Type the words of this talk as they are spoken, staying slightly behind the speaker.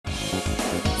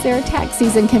Sarah, tax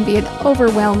season can be an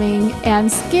overwhelming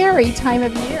and scary time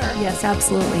of year. Yes,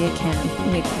 absolutely, it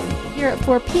can. We can. Here at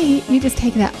 4P, you just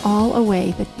take that all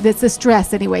away. That's the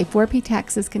stress anyway. 4P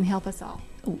Taxes can help us all.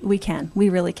 We can. We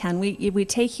really can. We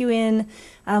take you in.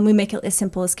 We make it as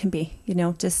simple as can be. You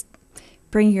know, just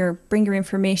bring your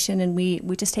information, and we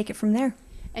just take it from there.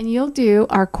 And you'll do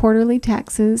our quarterly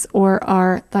taxes or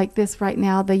our, like this right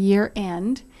now, the year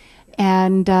end.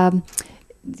 And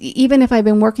even if I've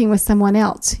been working with someone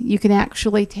else, you can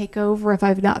actually take over if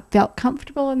I've not felt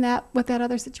comfortable in that with that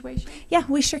other situation. Yeah,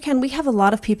 we sure can. We have a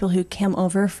lot of people who come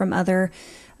over from other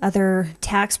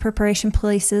tax preparation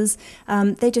places.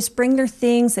 They just bring their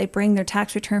things. They bring their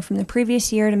tax return from the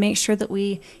previous year to make sure that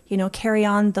we, carry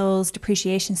on those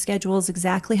depreciation schedules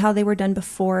exactly how they were done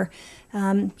before.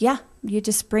 Yeah, you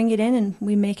just bring it in and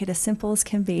we make it as simple as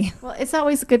can be. Well, it's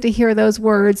always good to hear those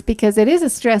words because it is a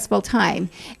stressful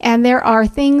time. And there are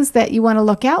things that you want to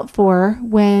look out for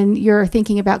when you're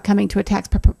thinking about coming to a tax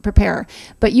preparer.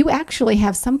 But you actually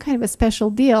have some kind of a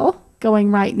special deal going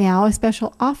right now, a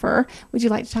special offer. Would you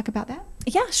like to talk about that?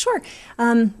 Yeah, sure.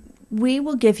 We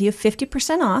will give you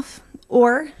 50% off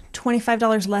or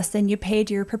 $25 less than you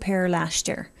paid your preparer last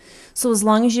year. So as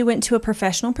long as you went to a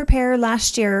professional preparer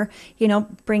last year,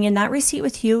 bring in that receipt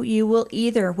with you, you will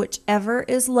either, whichever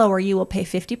is lower, you will pay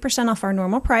 50% off our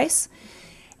normal price.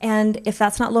 And if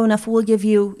that's not low enough, we'll give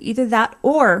you either that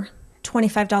or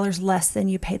 $25 less than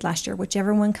you paid last year,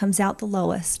 whichever one comes out the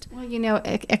lowest. Well,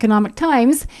 economic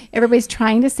times, everybody's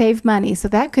trying to save money, so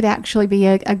that could actually be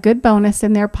a good bonus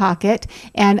in their pocket.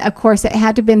 And of course, it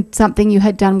had to have been something you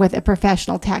had done with a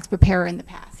professional tax preparer in the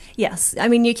past. Yes. I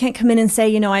mean, you can't come in and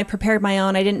say, I prepared my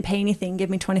own, I didn't pay anything,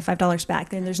 give me $25 back.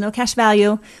 Then there's no cash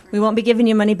value. We won't be giving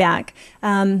you money back.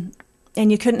 And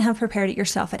you couldn't have prepared it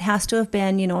yourself. It has to have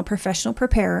been, a professional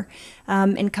preparer.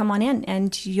 And come on in,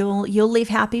 and you'll leave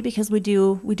happy because we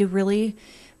do really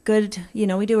good.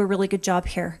 We do a really good job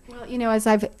here. Well, as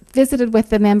I've visited with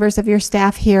the members of your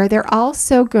staff here, they're all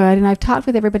so good, and I've talked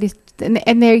with everybody, and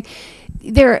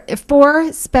there are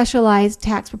 4 specialized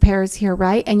tax preparers here,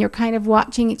 right? And you're kind of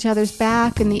watching each other's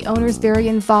back, and the owner's very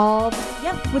involved.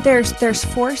 Yeah, well, there's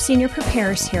 4 senior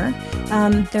preparers here.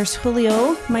 There's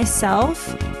Julio,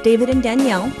 myself, David, and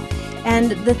Danielle.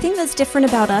 And the thing that's different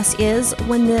about us is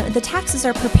when the taxes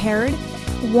are prepared,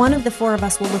 one of the 4 of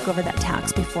us will look over that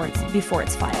tax before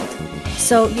it's filed.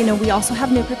 So, we also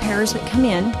have new preparers that come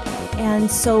in,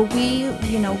 and so we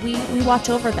watch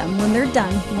over them. When they're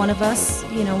done, one of us,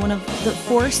 one of the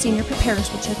 4 senior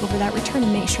preparers will check over that return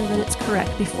and make sure that it's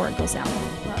correct before it goes out.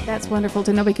 Well, that's wonderful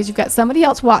to know because you've got somebody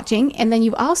else watching, and then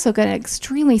you've also got an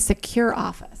extremely secure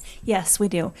office. Yes, we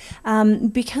do.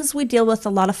 Because we deal with a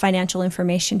lot of financial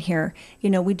information here,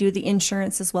 we do the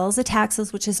insurance as well as the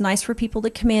taxes, which is nice for people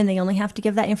to come in. They only have to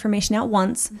give that information out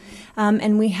once. Mm-hmm.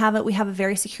 And we have a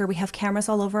very secure, we have cameras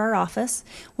all over our office.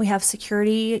 We have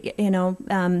security,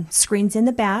 screens in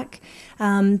the back.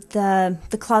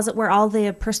 The closet where all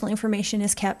the personal information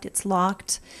is kept, it's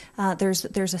locked.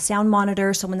 There's a sound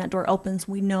monitor, so when that door opens,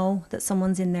 we know that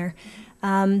someone's in there.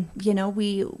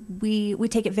 We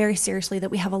take it very seriously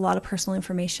that we have a lot of personal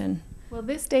information. Well,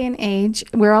 this day and age,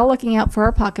 we're all looking out for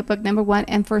our pocketbook, number one,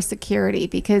 and for security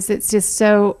because it's just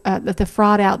so that the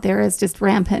fraud out there is just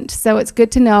rampant. So it's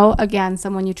good to know, again,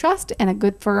 someone you trust and a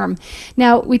good firm.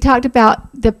 Now, we talked about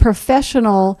the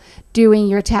professional doing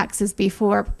your taxes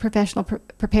before, professional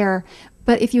preparer.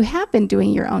 But if you have been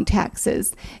doing your own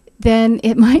taxes, then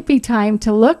it might be time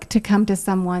to look to come to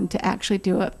someone to actually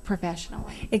do it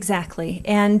professionally. Exactly.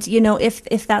 And,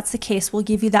 if that's the case, we'll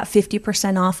give you that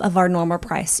 50% off of our normal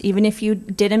price. Even if you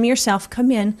did them yourself,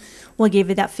 come in, we'll give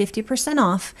you that 50%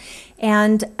 off.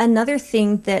 And another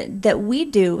thing that we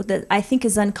do that I think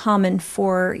is uncommon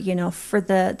for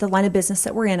the line of business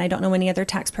that we're in, I don't know any other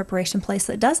tax preparation place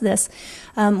that does this,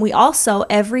 we also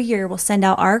every year will send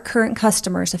out our current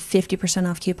customers a 50%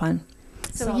 off coupon.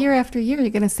 So year after year, you're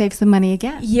going to save some money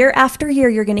again. Year after year,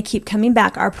 you're going to keep coming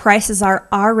back. Our prices are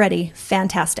already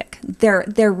fantastic.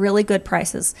 They're really good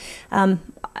prices. I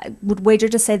would wager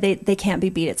to say they can't be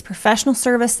beat. It's professional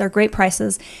service. They're great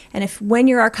prices. And when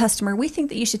you're our customer, we think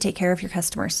that you should take care of your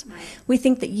customers. Right. We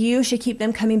think that you should keep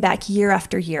them coming back year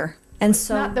after year. And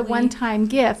so not the one-time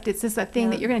gift. It's just a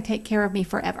thing that you're going to take care of me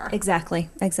forever.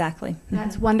 Exactly.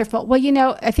 That's wonderful.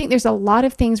 Well, I think there's a lot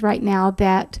of things right now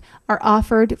that are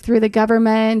offered through the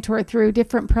government or through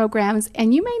different programs,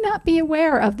 and you may not be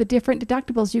aware of the different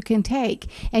deductibles you can take.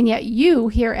 And yet you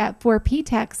here at 4P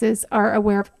Taxes are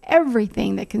aware of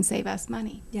everything that can save us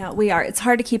money. Yeah, we are. It's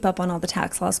hard to keep up on all the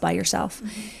tax laws by yourself.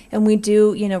 Mm-hmm. And we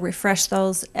do, refresh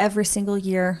those every single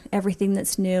year, everything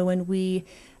that's new, and we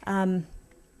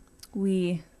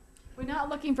We're not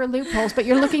looking for loopholes, but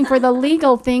you're looking for the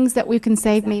legal things that we can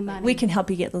save me money. We can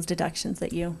help you get those deductions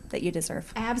that you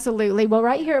deserve. Absolutely. Well,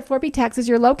 right here at 4P Taxes,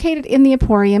 you're located in the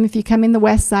Emporium. If you come in the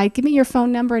west side, give me your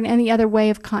phone number and any other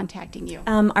way of contacting you.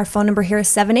 Our phone number here is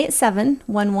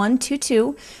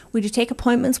 787-1122. We do take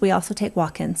appointments. We also take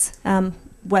walk-ins.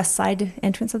 West side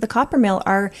entrance of the Copper Mill.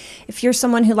 If you're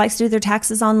someone who likes to do their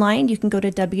taxes online, you can go to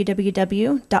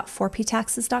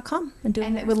www.4ptaxes.com and do it.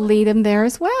 And it will lead them there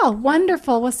as well.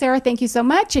 Wonderful. Well, Sarah, thank you so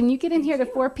much. And you get in here to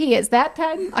 4P. It's that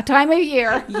time of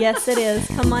year. Yes, it is.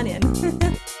 Come on in.